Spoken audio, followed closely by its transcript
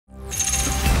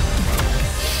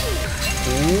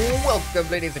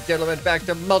Welcome, ladies and gentlemen, back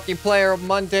to Multiplayer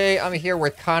Monday. I'm here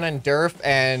with Con and Durf,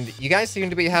 and you guys seem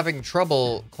to be having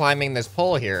trouble climbing this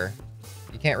pole here.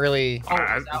 You can't really,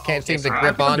 you can't seem to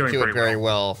grip onto it very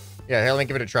well. Yeah, here, let me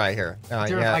give it a try here.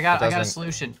 Durf, yeah, I got a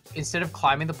solution. Instead of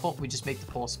climbing the pole, we just make the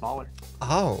pole smaller.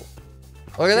 Oh.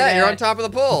 Look at that, you're on top of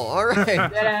the pole. All right.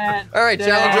 All right,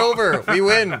 challenge over. We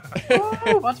win.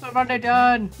 What's my Monday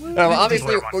done? Well,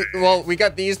 obviously, we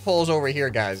got these poles over here,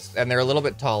 guys, and they're a little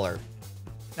bit taller.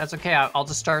 That's okay. I'll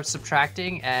just start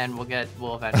subtracting, and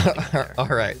we'll eventually get there. All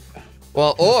right.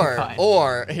 Well,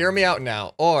 or hear me out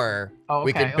now. Or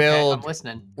we could build. I'm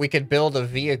listening. We could build a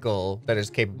vehicle that is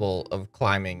capable of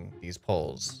climbing these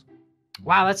poles.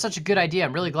 Wow, that's such a good idea.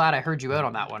 I'm really glad I heard you out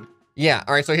on that one. Yeah,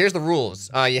 all right, so here's the rules.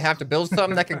 You have to build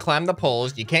something that can climb the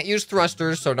poles. You can't use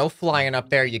thrusters, so no flying up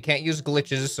there. You can't use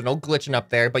glitches, so no glitching up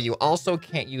there. But you also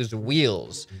can't use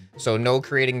wheels, so no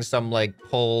creating some, like,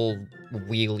 pole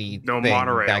wheelie thing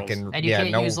monorails. that can, and you can't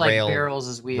use, like, barrels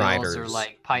as wheels riders. or,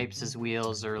 like, pipes as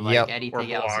wheels or, like,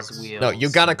 anything else as wheels. No, you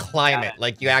gotta climb it.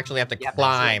 Like, you actually have to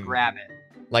climb. Grab it.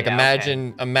 Like,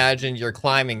 imagine you're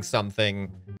climbing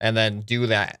something and then do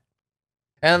that.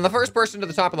 And the first person to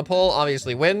the top of the pole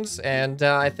obviously wins, and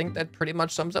I think that pretty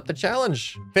much sums up the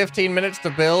challenge. 15 minutes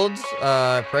to build,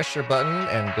 press your button,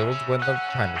 and build when the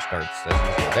timer starts.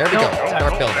 There we go,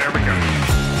 start building. There we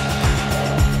go.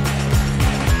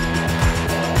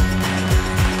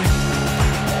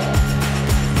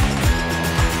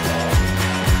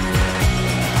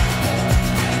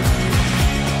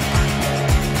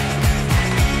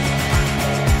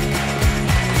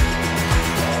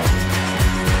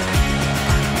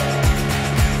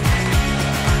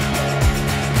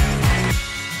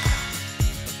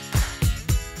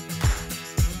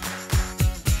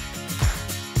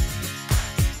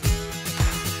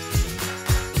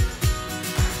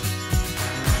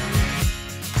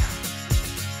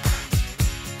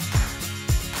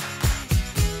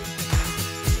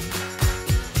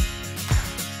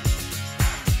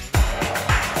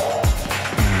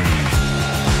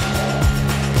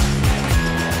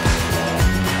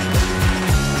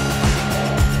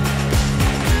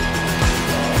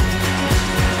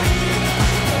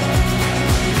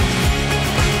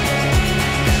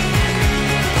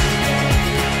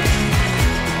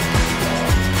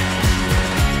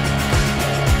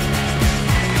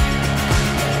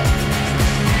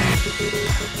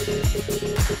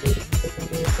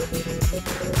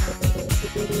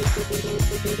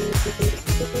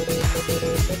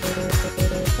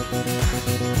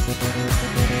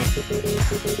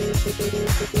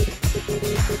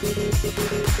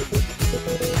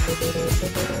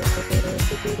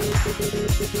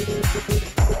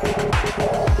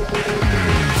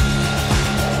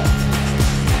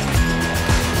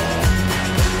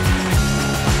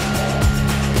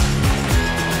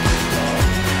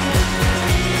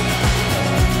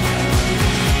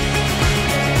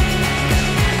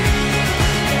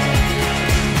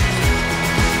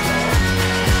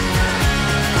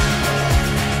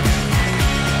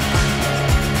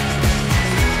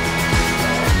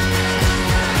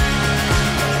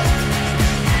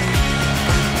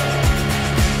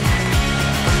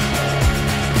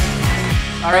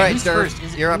 All right,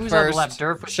 Durf, you're up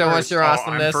first. Show us your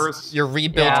awesomeness, your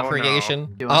rebuilt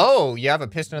creation. No. Oh, you have a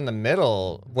piston in the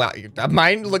middle. Wow,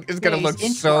 mine is gonna look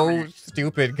so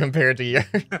stupid compared to yours.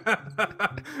 Well,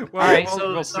 all right,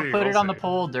 we'll so see, put it on the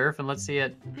pole, Durf, and let's see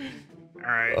it. All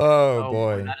right. Oh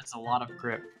boy. That is a lot of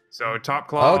grip. So top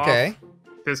claw off,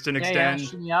 piston extend,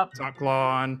 shimmy up. top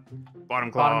claw on,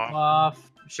 bottom claw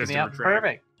off, shimmy piston up. retract.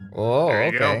 Perfect. Oh, There you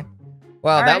okay. go.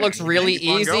 Wow, that right, looks really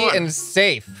keep on easy going. and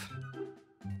safe.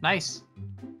 Nice.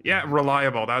 Yeah,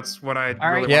 reliable. That's what I really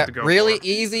right. want Yeah, to go really for.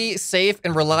 easy, safe,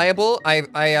 and reliable.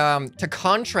 To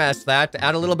contrast that, to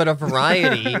add a little bit of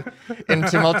variety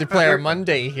into Multiplayer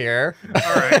Monday here.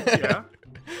 All right,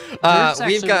 yeah.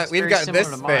 We've got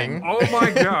this thing. Oh my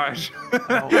gosh.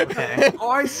 Okay. Oh,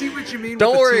 I see what you mean.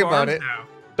 Don't with the worry two about arms it. Now.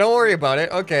 Don't worry about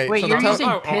it. Okay. Wait, so you're the top- using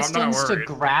I'm not pistons to worried.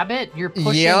 grab it? You're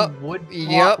pushing Yep, wood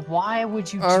yep. block? Why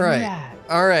would you do All right. that?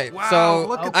 All right. Wow, so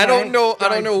look at I don't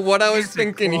that know what I was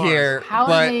gigantic thinking claws. here, How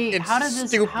do but they- it's how does this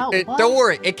stupid. help? What? Don't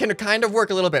worry. It can kind of work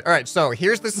a little bit. All right. So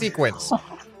here's the sequence.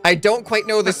 I don't quite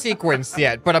know the sequence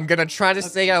yet, but I'm gonna try to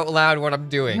say out loud what I'm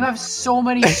doing. You have so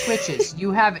many switches. You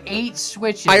have 8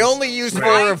 switches. I only used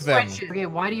 4 of them. Okay,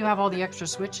 why do you have all the extra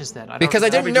switches then? Because I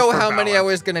didn't Probably know just for how many I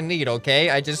balance. was gonna need,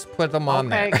 okay? I just put them on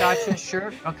there. Okay, gotcha,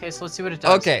 sure. Okay, so let's see what it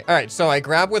does. Okay, all right, so I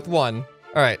grab with 1.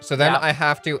 All right, so then Yeah. I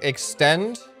have to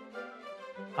extend,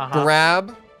 Uh-huh.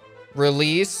 grab,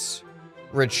 release,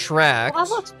 retract, Well,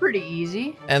 that looks pretty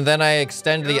easy. and then I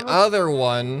extend the Yeah, that other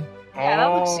one, Yeah, that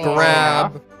looks easy.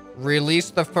 grab, release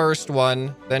the first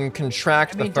one, then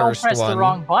contract the don't first press one. the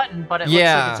wrong button, but it looks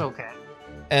like it's okay.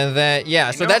 And then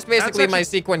so that's basically my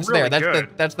sequence really there.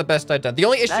 That's the best I've done. The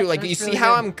only issue, like, That's you see really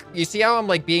how good. you see how I'm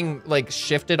like being like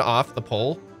shifted off the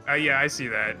pole. Yeah, I see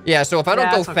that. Yeah, so if I don't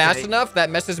go That's fast okay. enough, that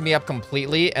messes me up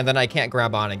completely, and then I can't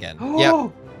grab on again.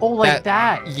 Yep. Oh, like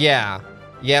that. Yeah.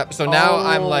 Yep. So now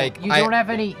I'm like, you don't have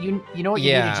any. You know what you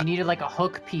Yeah. needed? You needed like a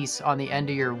hook piece on the end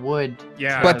of your wood.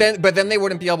 Yeah. But then they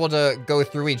wouldn't be able to go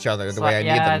through each other the way I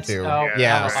need them to. Oh,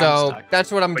 Yeah. I'm So stuck.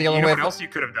 that's what I'm But dealing you know with. what else you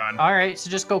could have done? All right, so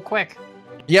just go quick.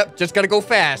 Yep. Just gotta go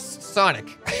fast,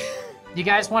 Sonic. You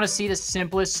guys want to see the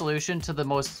simplest solution to the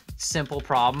most simple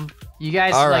problem? You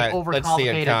guys All like right, let's see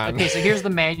it, overcomplicate Con. it. Okay, so here's the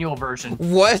manual version.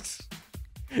 What?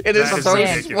 It is That is so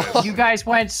ridiculous. small. You guys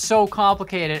went so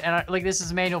complicated, and like this is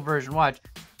the manual version. Watch.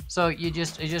 So you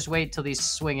just wait till these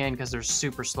swing in because they're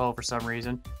super slow for some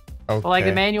reason. Okay. But like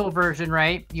the manual version,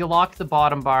 right? You lock the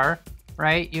bottom bar,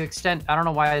 right? You extend. I don't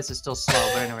know why this is still slow,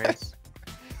 but anyways,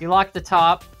 you lock the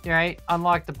top, right?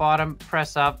 Unlock the bottom,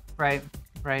 press up, right?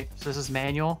 Right. So this is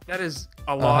manual. That is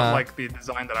a lot like the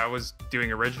design that I was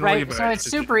doing originally. Right, But so it it's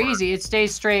just didn't super work. easy. It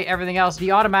stays straight. Everything else,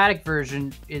 the automatic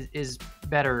version is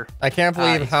better. I can't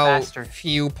believe it's how faster.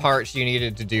 few parts you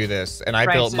needed to do this, and I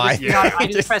Right, built so my. just, I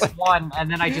just just press like- one, and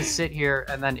then I just sit here,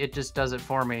 and then it just does it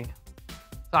for me.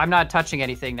 So I'm not touching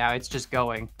anything now. It's just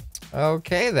going.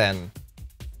 Okay then.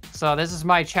 So this is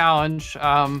my challenge.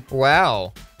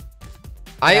 Wow.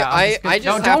 Yeah, I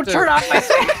just have don't to. turn off my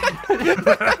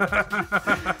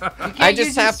I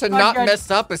just have to not mess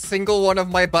up a single one of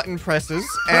my button presses,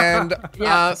 and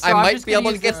Yeah, so I I'm might just be gonna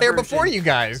able to use get this there version. before you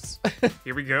guys.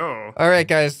 Here we go. All right,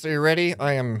 guys, are you ready?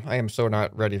 I am so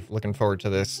not ready. Looking forward to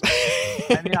this.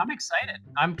 I mean, I'm excited.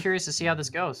 I'm curious to see how this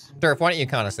goes. Durf, why don't you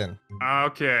count us in?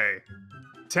 Okay.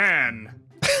 10.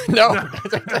 No, okay.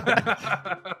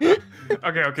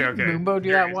 Moonbo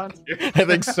do that once? I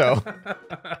think so.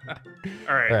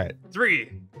 All right. All right.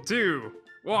 3, 2,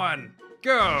 1,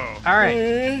 go. All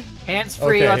right, hands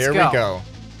free. Okay, Let's here go. we go.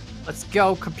 Let's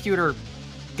go, computer.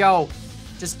 Go.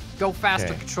 Just go faster,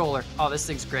 Okay. controller. Oh, this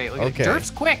thing's great. Look Okay. at Dirt's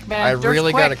quick, man. I Dirt's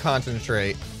really quick. gotta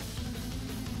concentrate.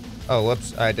 Oh,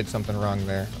 whoops! I did something wrong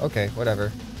there. Okay,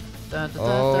 whatever.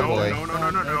 Oh, boy.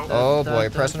 No. Oh boy,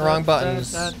 pressing the wrong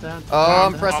buttons. Oh,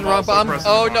 I'm pressing the wrong also button. pressing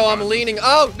Oh the no, wrong I'm buttons. leaning.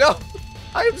 Oh no,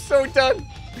 I am so done.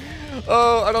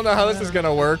 Oh, I don't know how this is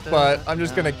gonna work, but I'm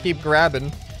just gonna keep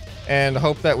grabbing and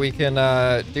hope that we can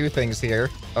do things here.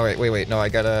 Oh wait. No, I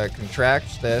gotta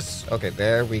contract this. Okay,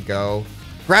 there we go.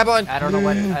 Grab on. I don't know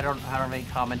what. I don't make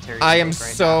commentary. I to am make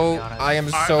right so now, to be honest. I am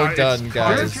so it's done, guys. Dirf,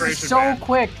 you're concentration, so man.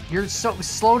 quick. You're so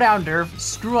slow down, Dirf.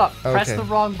 Screw up. Press Okay. the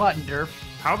wrong button, Dirf.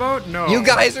 How about no? You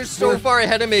guys are so far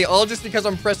ahead of me, all just because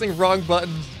I'm pressing wrong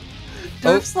buttons. Oh.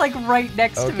 Dirf's like right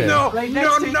next to me. Okay. No, right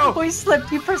next to me. no. Oh, he slipped.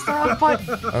 He pressed the wrong button.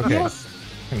 Okay. Yes.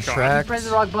 You Contract. pressed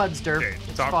the wrong buttons, Dirf. Okay,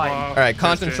 It's top fine. off. All right,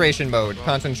 concentration mode.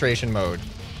 Concentration mode.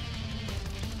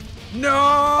 No.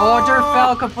 Oh, Dirf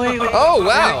fell completely. Oh, There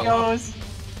wow. it goes.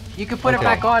 You can put it Okay.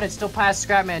 back on. It's still past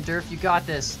ScrapMan, Dirf. You got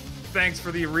this. Thanks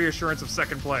for the reassurance of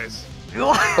second place.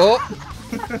 Oh,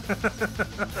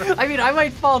 I mean, I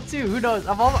might fall too. Who knows?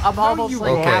 I'm almost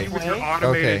like won't. With your halfway.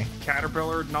 automated Okay.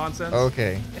 caterpillar nonsense.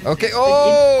 okay. Okay.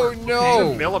 Oh He's a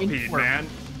no. millipede, man.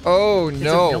 Oh It's a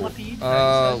no. millipede?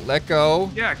 Let go.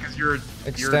 Yeah, because you're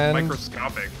Extend.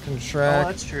 microscopic. Oh, Contract.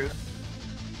 that's true.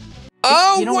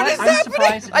 Oh, You know what what? is I'm happening?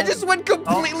 surprised it I just went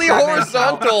completely Scrapman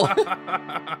horizontal.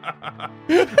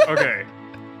 Okay.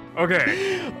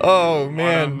 Okay. Oh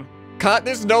man. Um, Con,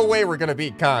 there's no way we're gonna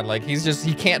beat Con. Like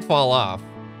he can't fall off.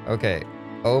 Okay.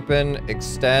 Open,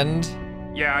 extend,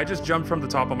 Yeah, I just jumped from the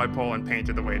top of my pole and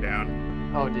painted the way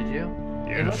down. Oh, did you?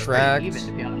 It Yeah. looks Contract. pretty even,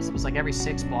 to be honest. It was like every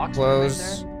 6 blocks.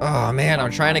 close. Oh man,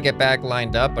 I'm trying to get back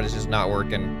lined up, but it's just not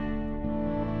working.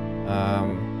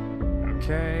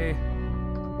 Okay.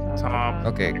 Top.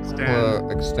 Okay.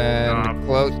 Extend. Extend. Stop.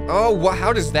 Close. Oh,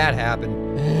 how does that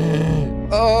happen?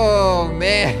 Oh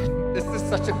man, this is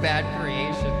such a bad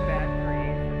creation.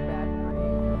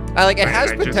 I like it Right,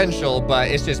 has I just- potential, but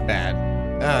it's just bad.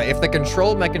 If the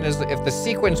control mechanism, if the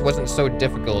sequence wasn't so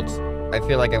difficult, I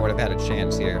feel like I would have had a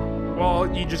chance here. Well,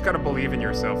 you just gotta believe in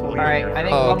yourself. All right, I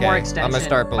think Oh, one more okay. extension. I'm gonna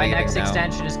start My believing next now.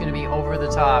 extension is gonna be over the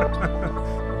top.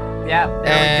 Yeah, there we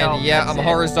And go. yeah, That's I'm it.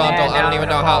 horizontal. And I don't now even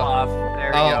I'm know gonna how- fall off.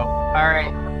 There we Oh. go. All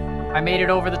right, I made it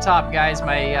over the top, guys.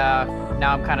 My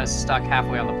now I'm kind of stuck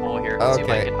halfway on the pole here. Let's see if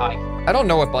I Okay. can hike. I don't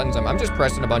know what buttons I'm just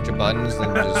pressing a bunch of buttons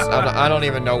and just, I don't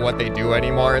even know what they do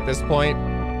anymore at this point.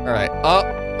 All right. Oh,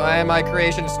 my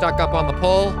creation is stuck up on the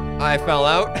pole. I fell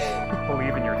out.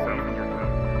 Believe in yourself.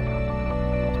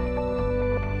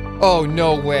 Oh,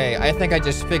 no way. I think I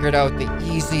just figured out the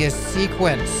easiest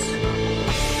sequence.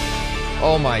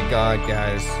 Oh my god,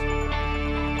 guys.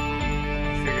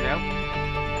 Figured out.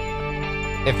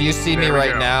 If you see me There we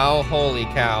right go. now, holy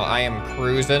cow, I am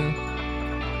cruising.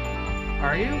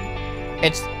 Are you?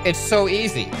 It's so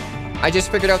easy. I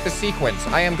just figured out the sequence.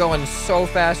 I am going so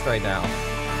fast right now.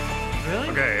 Really?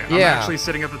 Okay, I'm Yeah. actually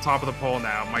sitting at the top of the pole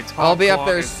now. My top I'll be up block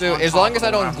there is soon. on As top long of as I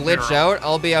the don't last glitch barrel. out,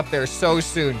 I'll be up there so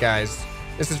soon, guys.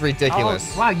 This is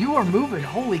ridiculous. Oh, wow, you are moving.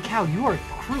 Holy cow, you are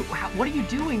what are you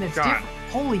doing that's God. different?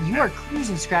 Holy, you are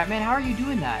cruising, ScrapMan. How are you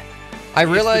doing that? I It's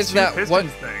the realized two that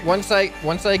pistons thing.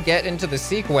 once I get into the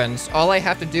sequence, all I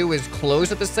have to do is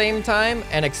close at the same time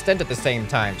and extend at the same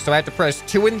time. So I have to press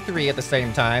 2 and 3 at the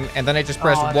same time, and then I just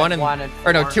press Oh, and 1 then and, one and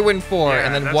or no, four. 2 and 4, Yeah,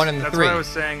 and then that's- 1 and that's 3. what I was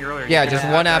saying earlier. Yeah, You just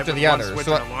have one to have after it the one other. switch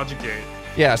So and a logic gate.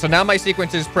 Yeah, so now my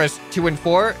sequence is press 2 and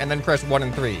 4, and then press 1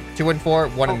 and 3. 2 and 4,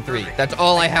 1 and 3. perfect. That's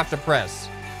all I have to press.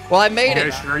 Well, I made Okay,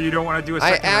 it. sure you don't want to do a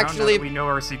I second round now actually- that we know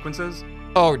our sequences?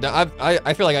 Oh, no,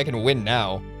 I feel like I can win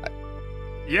now.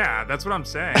 Yeah, that's what I'm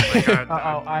saying. Like,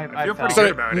 Uh-oh, I feel pretty fell.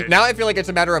 good about it. Now I feel like it's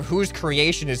a matter of whose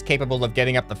creation is capable of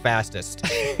getting up the fastest.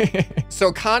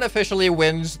 So Khan officially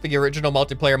wins the original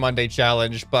Multiplayer Monday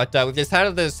challenge, but we've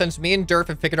decided that since me and Durf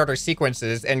have figured out our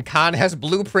sequences and Khan has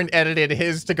blueprint edited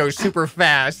his to go super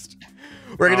fast,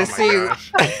 we're gonna Oh my see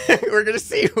gosh. we're gonna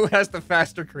see who has the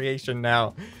faster creation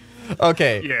now.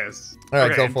 Okay. Yes. All right,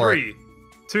 okay, go in for it. 3,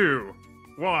 2,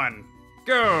 1,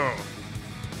 go!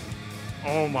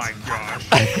 Oh my gosh.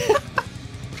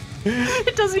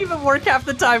 It doesn't even work half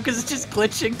the time because it's just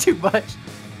glitching too much.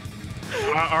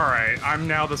 Alright, I'm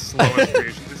now the slowest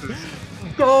creation. This is...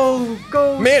 Go,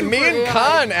 Man, me Super and AI.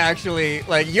 Khan actually,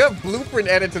 like, you have blueprint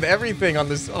edits and everything on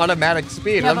this automatic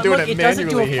speed. Yeah, I'm but doing look, it it doesn't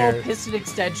do manually a full here. piston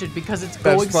extension because it's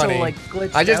That's going funny. so like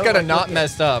glitched I just out. gotta Like, not look,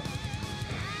 mess up.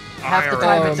 half the I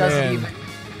time Oh, it doesn't man. even.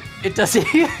 It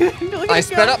doesn't even. Look at I it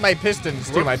sped go. up my pistons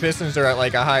too. My Whoops. pistons are at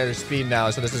like a higher speed now,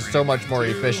 so this is so much more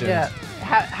efficient. Yeah,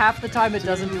 half the time it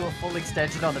doesn't do a full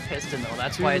extension on the piston though.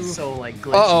 That's why it's so like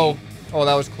glitchy. Uh-oh. Oh,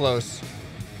 that was close.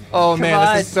 Oh, Come man,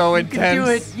 on, this is so you can do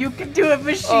intense. it. You can do it,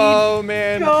 machine. Oh,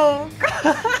 man. Go.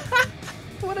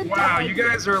 What a Wow, dog. you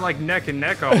guys are like neck and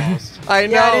neck almost. I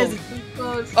know. Yeah, it is. It's too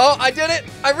close. Oh, I did it.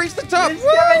 I reached the top. This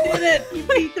Woo! guy did it. He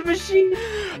beat the machine.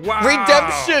 Wow.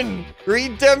 Redemption.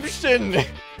 Redemption.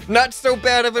 Not so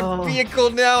bad of a Oh. vehicle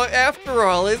now after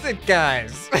all, is it,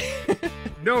 guys?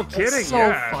 No That's kidding, so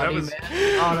yeah. funny, that was man.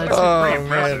 Oh, that's Oh, pretty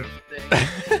man.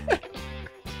 impressive.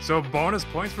 So bonus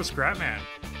points for ScrapMan.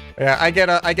 Yeah, I get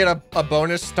a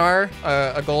bonus star,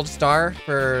 a gold star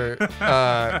for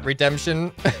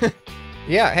redemption.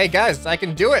 Yeah, hey guys, I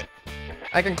can do it.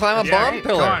 I can climb a bomb hey,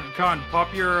 pillar. Con,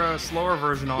 pop your slower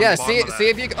version on Yeah, the bottom see of that. see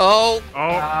if you. Oh,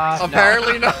 Oh,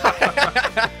 apparently not.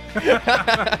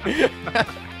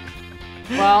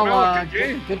 Well, Well, good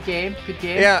game. good game. Good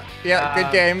game. Yeah,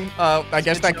 good game. I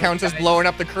guess good that job, counts as guys. blowing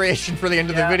up the creation for the end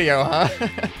of the Yeah. video, huh?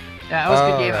 Yeah, that was a good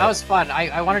game. Alright. That was fun.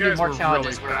 I want to do guys more were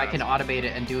challenges really where I can fast. automate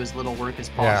it and do as little work as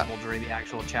Yeah. possible during the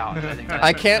actual challenge. I think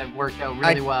I can't- that worked out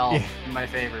really well yeah. in my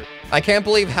favor. I can't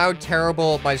believe how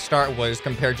terrible my start was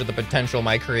compared to the potential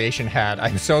my creation had.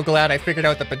 I'm so glad I figured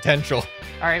out the potential.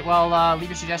 All right, well, leave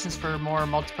your suggestions for more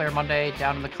Multiplayer Monday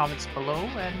down in the comments below,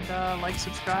 and like,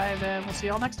 subscribe, and we'll see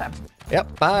you all next time.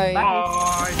 Yep, bye.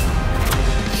 bye.